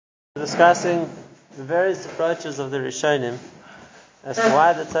Discussing the various approaches of the Rishonim as to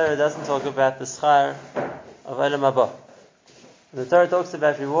why the Torah doesn't talk about the schar of Olam Haba. When the Torah talks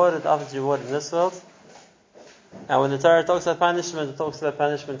about reward, it offers reward in this world, and when the Torah talks about punishment, it talks about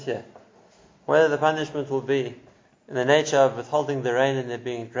punishment here. Whether the punishment will be in the nature of withholding the rain and there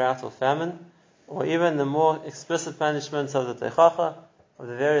being drought or famine, or even the more explicit punishments of the Teichacha, of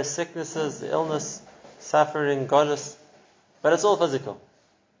the various sicknesses, the illness, suffering, goddess, but it's all physical.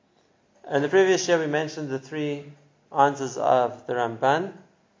 In the previous year we mentioned the three answers of the Ramban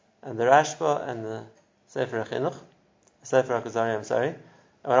and the Rashba and the Sefer HaChinuch, Sefer HaKuzari, And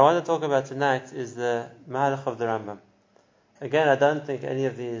what I want to talk about tonight is the Mahalach of the Rambam. Again, I don't think any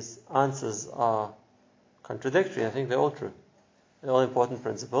of these answers are contradictory. I think they're all true. They're all important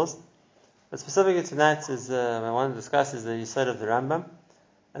principles. But specifically tonight what I want to discuss is the Yisod of the Rambam.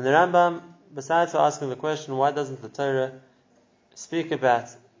 And the Rambam, besides asking the question, why doesn't the Torah speak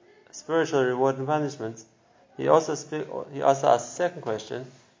about spiritual reward and punishment, he also asks the second question,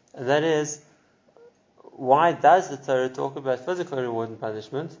 and that is, why does the Torah talk about physical reward and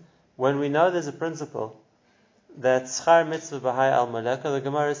punishment when we know there's a principle that schar mitzvah b'hai al maleka, the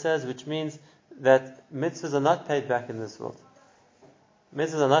Gemara says, which means that mitzvahs are not paid back in this world.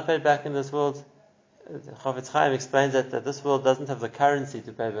 Mitzvahs are not paid back in this world. Chafetz Chaim explains that this world doesn't have the currency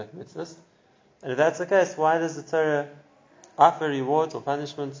to pay back mitzvahs. And if that's the case, why does the Torah offer rewards or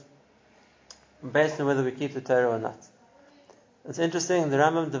punishment based on whether we keep the Torah or not? It's interesting, the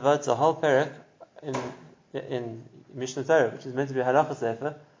Rambam devotes a whole parak in Mishnah Torah, which is meant to be Halacha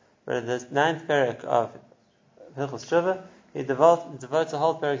Sefer, but in the 9th parak of Hilchos Shuvah, he devotes a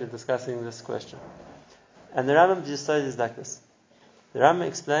whole parak to discussing this question. And the Rambam just says like this. The Rambam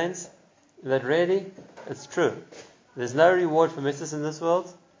explains that really, it's true. There's no reward for mitzvahs in this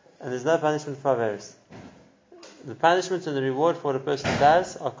world, and there's no punishment for averos. The punishment and the reward for what a person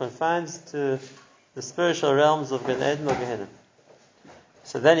does are confined to the spiritual realms of Gan Eden or Gehenna.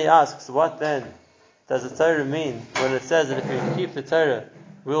 So then he asks, what then does the Torah mean when it says that if we keep the Torah,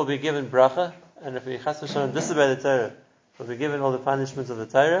 we will be given bracha, and if we chas v'shalom disobey the Torah, we'll be given all the punishments of the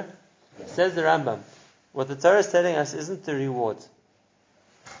Torah? Says the Rambam, what the Torah is telling us isn't the reward.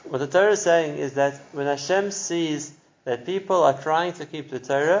 What the Torah is saying is that when Hashem sees that people are trying to keep the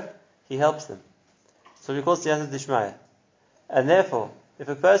Torah, He helps them. So we call it Siyata Dishmaya. And therefore, if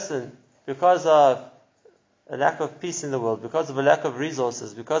a person, because of a lack of peace in the world, because of a lack of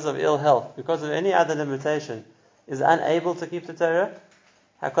resources, because of ill health, because of any other limitation, is unable to keep the Torah,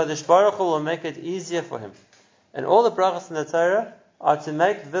 HaKadosh Baruch Hu will make it easier for him. And all the brachas in the Torah are to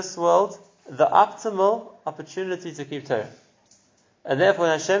make this world the optimal opportunity to keep Torah. And therefore,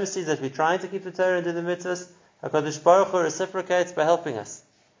 when Hashem sees that we're trying to keep the Torah and do the mitzvahs, HaKadosh Baruch Hu reciprocates by helping us.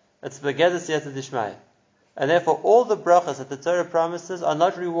 It's Begeder Siyata Dishmaya. And therefore, all the brachas that the Torah promises are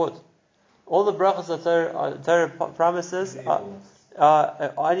not reward. All the brachas that the Torah promises are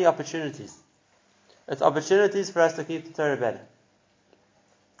only opportunities. It's opportunities for us to keep the Torah better.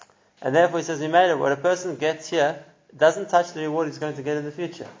 And therefore, he says, what a person gets here doesn't touch the reward he's going to get in the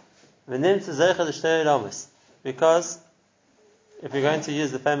future. Because, if you're going to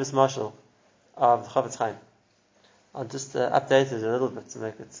use the famous mashal of the Chafetz Chaim, I'll just update it a little bit to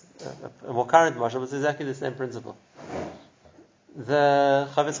make it a more current mashal, but it's exactly the same principle. The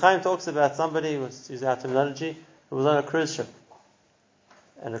Chafetz Chaim talks about somebody, let's use our terminology, who was on a cruise ship.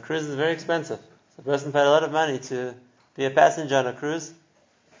 And a cruise is very expensive. So the person paid a lot of money to be a passenger on a cruise.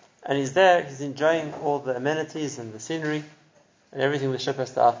 And he's there, he's enjoying all the amenities and the scenery and everything the ship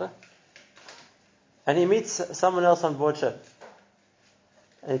has to offer. And he meets someone else on board ship.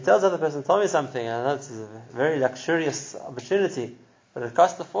 And he tells the other person, tell me something. And I know this is a very luxurious opportunity, but it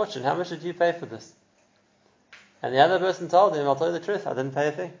cost a fortune. How much did you pay for this? And the other person told him, I'll tell you the truth, I didn't pay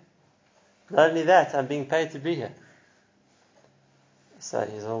a thing. Not only that, I'm being paid to be here. So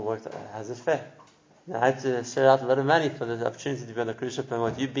he's all worked out, how's it fair? Now, I had to shell out a lot of money for the opportunity to be on the cruise ship, and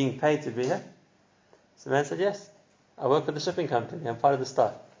what, you being paid to be here? So the man said, yes. I work for the shipping company, I'm part of the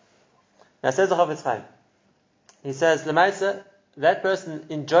staff. Now says the Chafetz Chaim, he says, L'maisa, that person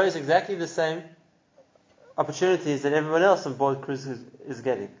enjoys exactly the same opportunities that everyone else on board cruises is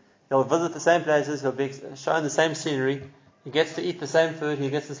getting. He'll visit the same places, he'll be shown the same scenery, he gets to eat the same food, he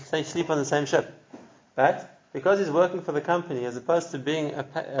gets to sleep on the same ship. But because he's working for the company as opposed to being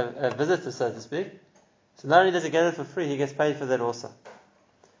a visitor, so to speak, so not only does he get it for free, he gets paid for that also.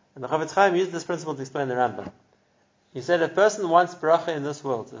 And the Chafetz Chaim used this principle to explain the Rambam. He said if a person wants bracha in this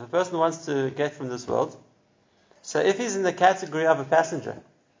world, if a person wants to get from this world, so if he's in the category of a passenger,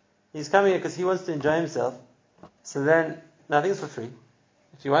 he's coming here because he wants to enjoy himself, so then nothing's for free.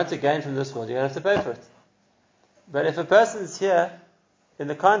 If you want to gain from this world, you're going to have to pay for it. But if a person's here in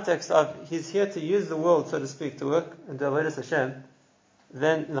the context of he's here to use the world, so to speak, to work and to avoid Hashem,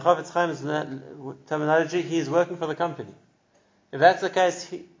 then in the Chofetz Chaim's terminology, he is working for the company. If that's the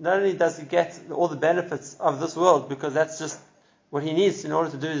case, not only does he get all the benefits of this world, because that's just what he needs in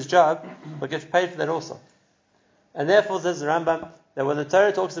order to do his job, but gets paid for that also. And therefore, says the Rambam, that when the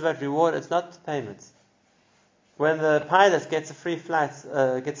Torah talks about reward, it's not payment. When the pilot gets a free flight,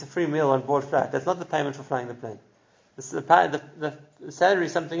 gets a free meal on board flight, that's not the payment for flying the plane. The salary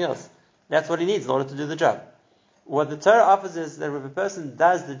is something else. That's what he needs in order to do the job. What the Torah offers is that if a person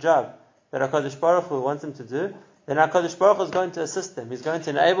does the job that HaKadosh Baruch Hu wants him to do, then HaKadosh Baruch Hu is going to assist them. He's going to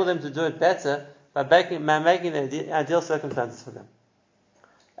enable them to do it better by making the ideal circumstances for them.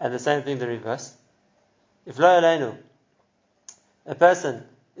 And the same thing the reverse. If lo aleinu, a person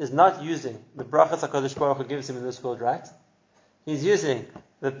is not using the brachas HaKadosh Baruch Hu gives him in this world right, he's using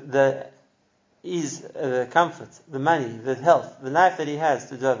the ease, the comfort, the money, the health, the life that he has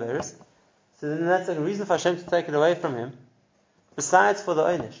to do Averis, so then that's a reason for Hashem to take it away from him, besides for the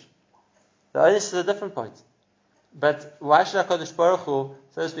Oynish. The Oynish is a different point. But why should HaKadosh Baruch Hu,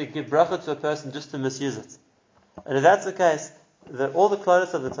 so to speak, give bracha to a person just to misuse it? And if that's the case, all the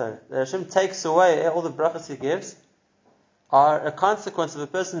clothes of the Torah, that Hashem takes away all the brachas He gives, are a consequence of a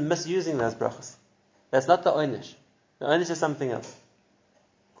person misusing those brachas. That's not the Oynish. The Oynish is something else.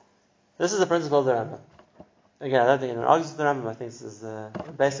 This is the principle of the Rambam. Again, I don't think anyone argues with the Rambam. I think this is a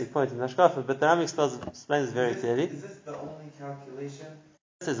basic point in Hashkafa, but the Rambam explains it very clearly. Is this the only calculation?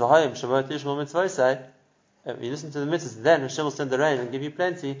 It says, "V'hayim shemot yishmol mitzvosai." If you listen to the mitzvahs, then Hashem will send the rain and give you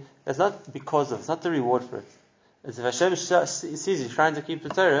plenty. That's not because of, it's not the reward for it. It's if Hashem sees you trying to keep the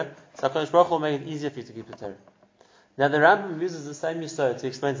Torah, so HaKadosh Baruch Hu will make it easier for you to keep the Torah. Now the Rambam uses the same yisod to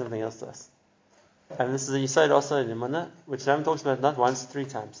explain something else to us. And this is a yisod also in Emunah, which the Rambam talks about not once, 3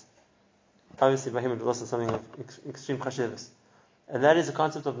 times. Obviously, by him it was also something of extreme chashivas. And that is the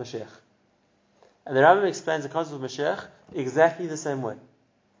concept of Mashiach. And the Rambam explains the concept of Mashiach exactly the same way.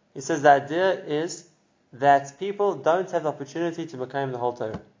 He says the idea is that people don't have the opportunity to become the whole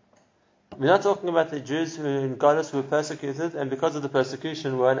Torah. We're not talking about the Jews who in Galus who were persecuted, and because of the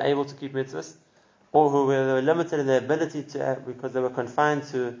persecution were unable to keep mitzvahs, or who were limited in their ability to, because they were confined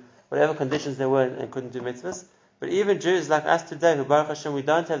to whatever conditions they were in and couldn't do mitzvahs. But even Jews like us today, who Baruch Hashem, we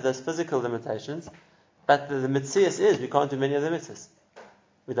don't have those physical limitations, but the mitzvahs is, we can't do many of the mitzvahs.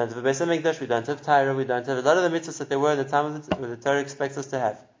 We don't have a Beis HaMikdash, we don't have Torah, we don't have a lot of the mitzvahs that there were in the time of the Torah expects us to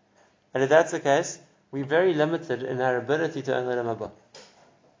have. And if that's the case, we're very limited in our ability to earn Olam Haba.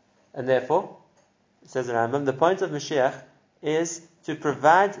 And therefore, it says in Rambam, the point of Mashiach is to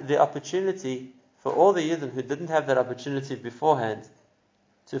provide the opportunity for all the Yidden who didn't have that opportunity beforehand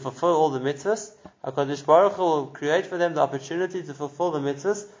to fulfill all the mitzvahs. HaKadosh Baruch Hu will create for them the opportunity to fulfill the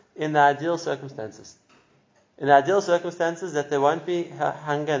mitzvahs in the ideal circumstances. In the ideal circumstances that there won't be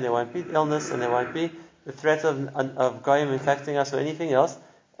hunger, and there won't be illness, and there won't be the threat of Goyim infecting us or anything else,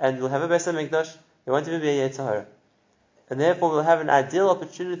 and we'll have a Beis HaMikdash, there won't even be a Yetzer Hara. And therefore we'll have an ideal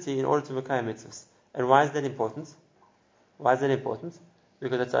opportunity in order to Mekayim mitzvahs. And why is that important? Why is that important?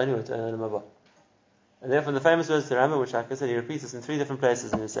 Because that's the only way to earn Olam Haba. And therefore, the famous words of the Rambam, which like I said, he repeats this in 3 different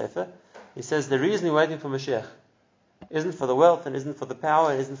places in his Sefer, he says the reason we're waiting for Mashiach isn't for the wealth, and isn't for the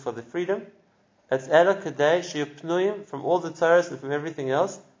power, and isn't for the freedom. It's Ela Kadei Shiyupnuyim from all the Torahs and from everything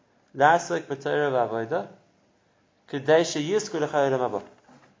else. La'asok b'Torah v'avoda Kadei Sheyisku l'chai Olam Haba.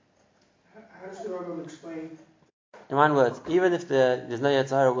 How does the Rambam explain? In one word, even if there's no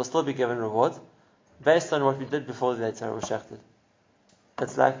Yetzer Hara, we'll still be given reward based on what we did before the Yetzer Hara was shechted.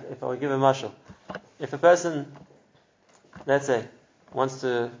 It's like, if I would give a mashal, if a person, let's say, wants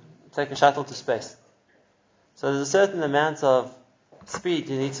to take a shuttle to space, so there's a certain amount of speed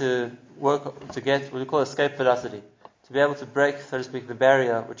you need to work to get what we call escape velocity, to be able to break, so to speak, the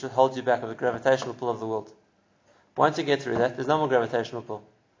barrier which holds you back of the gravitational pull of the world. Once you get through that, there's no more gravitational pull,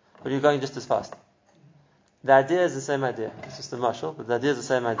 but you're going just as fast. The idea is the same idea. It's just a mashal, but the idea is the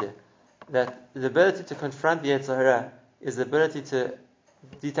same idea. That the ability to confront the Yetzer Hara is the ability to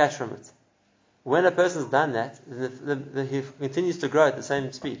detach from it. When a person's done that, he continues to grow at the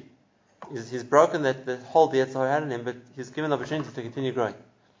same speed. He's broken the hold the Yetzer Hara had on him, but he's given the opportunity to continue growing.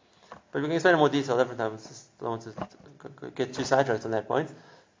 But we can explain in more detail every time. I don't want to get too sidetracked on that point.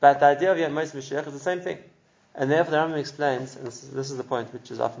 But the idea of Yom Mashiach is the same thing. And therefore the Rambam explains, and this is the point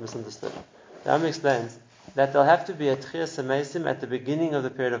which is often misunderstood. The Rambam explains that there'll have to be a Tchias HaMeisim at the beginning of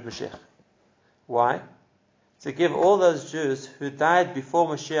the period of Mashiach. Why? To give all those Jews who died before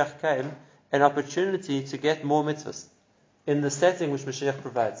Mashiach came an opportunity to get more mitzvahs in the setting which Mashiach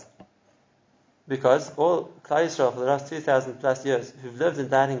provides. Because all Klal Yisrael for the last 2,000 plus years who've lived and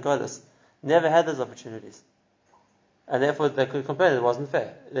died in Golus never had those opportunities. and therefore they could complain it wasn't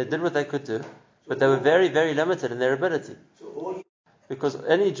fair. They did what they could do, but they were very, very limited in their ability. Because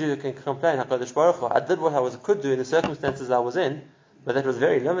any Jew can complain, HaKadosh Baruch Hu, I did what I could do in the circumstances I was in, but that was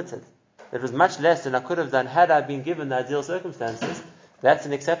very limited. It was much less than I could have done had I been given the ideal circumstances. That's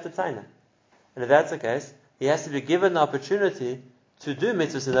an accepted taina. And if that's the case, he has to be given the opportunity to do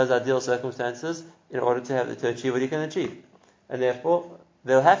mitzvahs in those ideal circumstances in order to achieve what he can achieve. And therefore,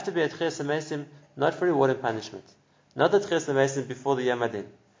 there'll have to be a Tchias HaMesim, not for reward and punishment. Not the Tchias HaMesim before the Yom Adin.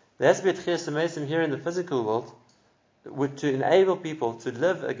 There has to be a Tchias HaMesim here in the physical world, to enable people to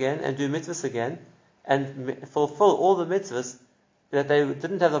live again and do mitzvahs again and fulfill all the mitzvahs that they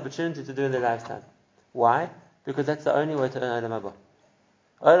didn't have the opportunity to do in their lifetime. Why? Because that's the only way to earn Olam Haba.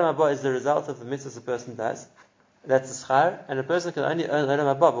 Olam Haba is the result of the mitzvahs a person does. That's the schar, and a person can only earn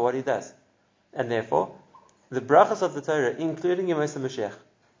Olam Haba by what he does. And therefore, the brachas of the Torah, including Yom Mashiach,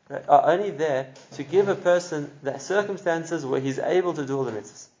 are only there to give a person the circumstances where he's able to do all the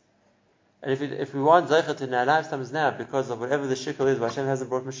mitzvahs. And if we want Zeichet in our lifetimes now, because of whatever the shikul is, Hashem hasn't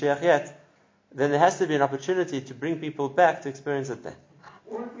brought Mashiach yet, then there has to be an opportunity to bring people back to experience it there.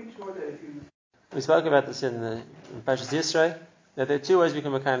 We spoke about this in Parshas Yisro, that there are two ways we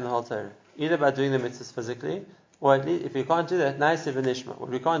can become the whole Torah. Either by doing the mitzvahs physically, or at least, if we can't do that, Naaseh v'nishma. What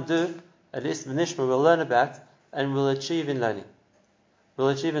we can't do, at least v'nishma we'll learn about, and we'll achieve in learning.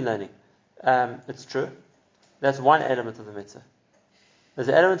 It's true. That's one element of the mitzvah. There's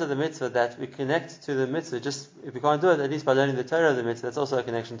an element of the mitzvah that we connect to the mitzvah, just if we can't do it, at least by learning the Torah of the mitzvah, that's also a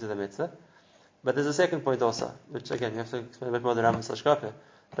connection to the mitzvah. But there's a second point also, which again, you have to explain a bit more than Rambam Slashkapa.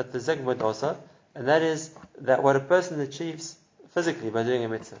 But the second point also, and that is that what a person achieves physically by doing a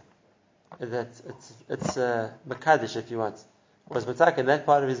mitzvah, that it's Makadish, if you want, was Matak in that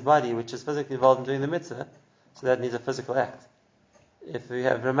part of his body which is physically involved in doing the mitzvah, so that needs a physical act. If we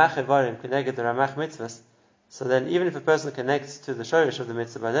have Ramach Evarim connected to Ramach mitzvahs, so then even if a person connects to the shorish of the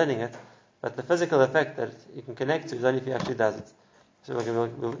mitzvah by learning it, but the physical effect that you can connect to is only if he actually does it. So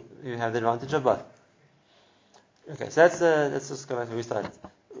you have the advantage of both. Okay, so let's just go back to where we started.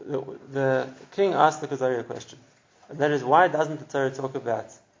 The king asked the Kuzari a question, and that is, why doesn't the Torah talk about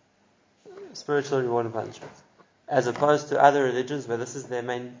spiritual reward and punishment, as opposed to other religions where this is their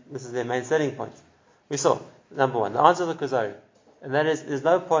main setting point? We saw, number one, the answer of the Kuzari, and that is, there's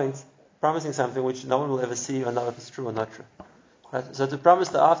no point promising something which no one will ever see or know if it's true or not true. Right? So to promise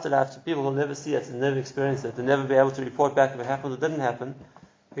the afterlife to people who will never see it and never experience it and never be able to report back if it happened or didn't happen,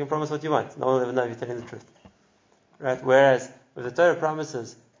 you can promise what you want. No one will ever know if you're telling the truth. Right? Whereas if the Torah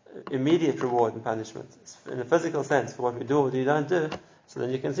promises immediate reward and punishment in a physical sense for what we do or what we don't do, so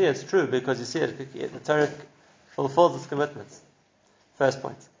then you can see it's true because you see it. The Torah fulfills its commitments. First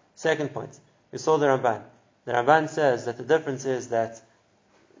point. Second point. We saw the Ramban. The Ramban says that the difference is that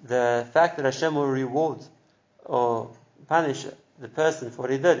the fact that Hashem will reward or punish the person for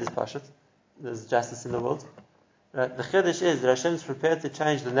what he did is pashut. There's justice in the world. Right? The chiddush is that Hashem is prepared to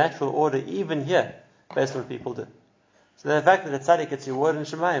change the natural order even here based on what people do. So the fact that a tzaddik gets rewarded in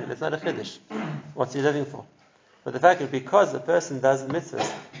Shemayim, it's not a chiddush. What's he living for? But the fact that because the person does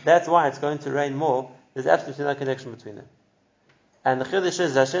mitzvahs, that's why it's going to rain more, there's absolutely no connection between them. And the chiddush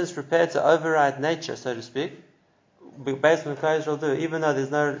is that Hashem is prepared to override nature, so to speak, based on what Klal Yisrael do, even though there's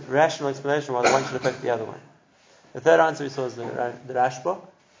no rational explanation why the one should affect the other one. The third answer we saw is the Rashba,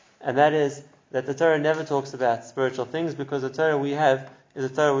 and that is that the Torah never talks about spiritual things because the Torah we have is a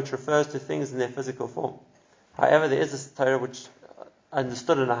Torah which refers to things in their physical form. However, there is a Torah which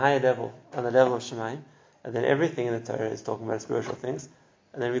understood on a higher level, on the level of Shemayim, and then everything in the Torah is talking about spiritual things,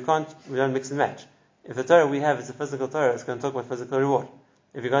 and then we don't mix and match. If the Torah we have is a physical Torah, it's going to talk about physical reward.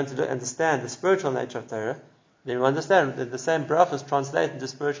 If you're going to understand the spiritual nature of Torah, then you understand that the same brachas translate into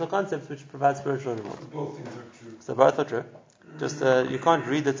spiritual concepts which provide spiritual reward. Both things are true. So both are true. Just you can't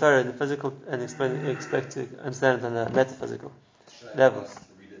read the Torah in the physical and expect to understand it on a metaphysical level.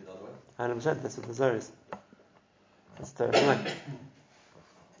 Read it the other way? 100%. That's what the Zohar is. That's Torah Shemai. And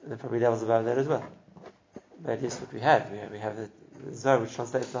there are probably levels above that as well. But at least what we have the Zohar which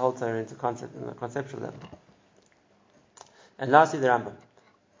translates the whole Torah into concept on a conceptual level. And lastly, the Rambam.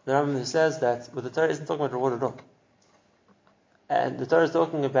 The Rambam says that the Torah isn't talking about reward at all. And the Torah is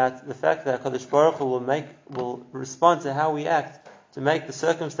talking about the fact that HaKadosh Baruch Hu will respond to how we act to make the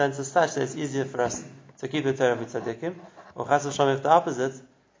circumstances such that it's easier for us to keep the Torah with tzaddikim. Or chas v'shalom, if the opposite,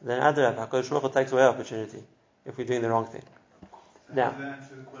 then Adrab, HaKadosh Baruch Hu takes away opportunity if we're doing the wrong thing. Now, does that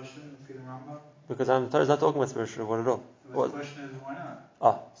answer the question for the Rambam? Because the Torah is not talking about spiritual reward at all. So the question is, why not?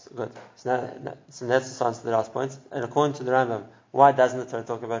 Oh, so good. So that's the answer to the last point. And according to the Rambam, why doesn't the Torah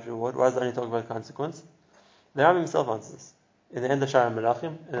talk about reward? Why does it only talk about consequence? The Rambam himself answers this in the end of Shara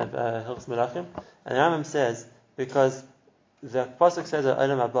Melachim, in Hilchos Melachim, and the Rambam says because the pasuk says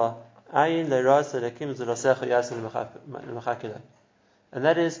Olam Haba, Ayin le'ras le'kim zulasecha yasin l'machakilai. And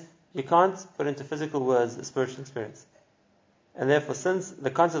that is, you can't put into physical words a spiritual experience. And therefore, since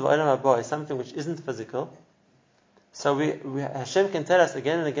the concept of Olam Haba is something which isn't physical, so Hashem can tell us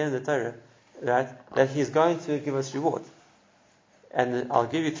again and again in the Torah, right, that He's going to give us reward. And I'll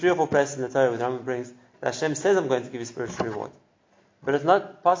give you 3 or 4 places in the Torah where the Rambam brings that Hashem says, I'm going to give you spiritual reward. But it's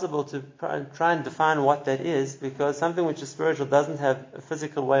not possible to try and define what that is, because something which is spiritual doesn't have a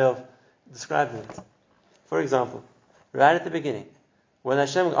physical way of describing it. For example, right at the beginning, when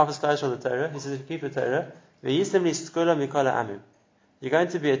Hashem offers Klal the Torah, He says, if you keep the Torah, you're going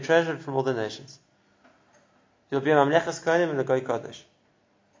to be a treasure from all the nations. You'll be a Mamlechas Kohanim and a Goy Kodesh.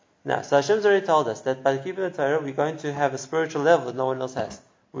 Now, so Hashem's already told us that by keeping the Torah, we're going to have a spiritual level that no one else has.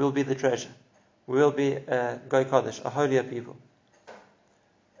 We will be the treasure. We will be a Goy Kodesh, a holier people.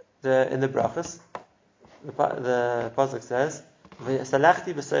 In the brachas, the pasuk says,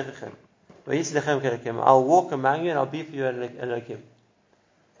 "V'salachti b'seichechem, v'yislechem kelekim." I'll walk among you and I'll be for you Elokim.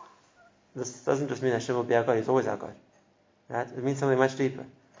 This doesn't just mean Hashem will be our God; He's always our God. Right? It means something much deeper.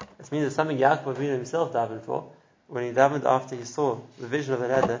 It means it's something Yaakov Avinu himself davened for when he davened after he saw the vision of the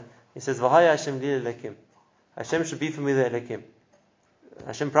ladder. He says, "V'haya Hashem li Elokim." Hashem should be for me the Elokim.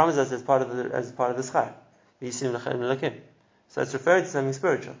 Hashem promised us as part of the schar. V'yisim lechem Elokim. So it's referring to something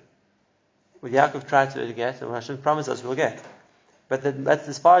spiritual. What Yaakov tried to get, and what Hashem promised us we'll get. But that's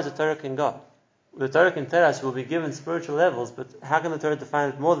as far as the Torah can go. The Torah can tell us we'll be given spiritual levels, but how can the Torah define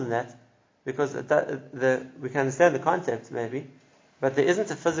it more than that? Because we can understand the concept, maybe, but there isn't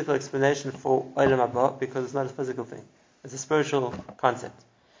a physical explanation for Olam Haba, because it's not a physical thing. It's a spiritual concept.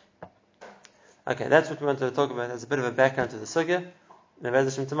 Okay, that's what we wanted to talk about as a bit of a background to the sugya. And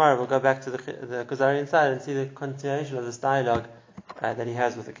Bez Hashem tomorrow we'll go back to the Kuzari inside and see the continuation of this dialogue that he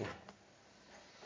has with the king.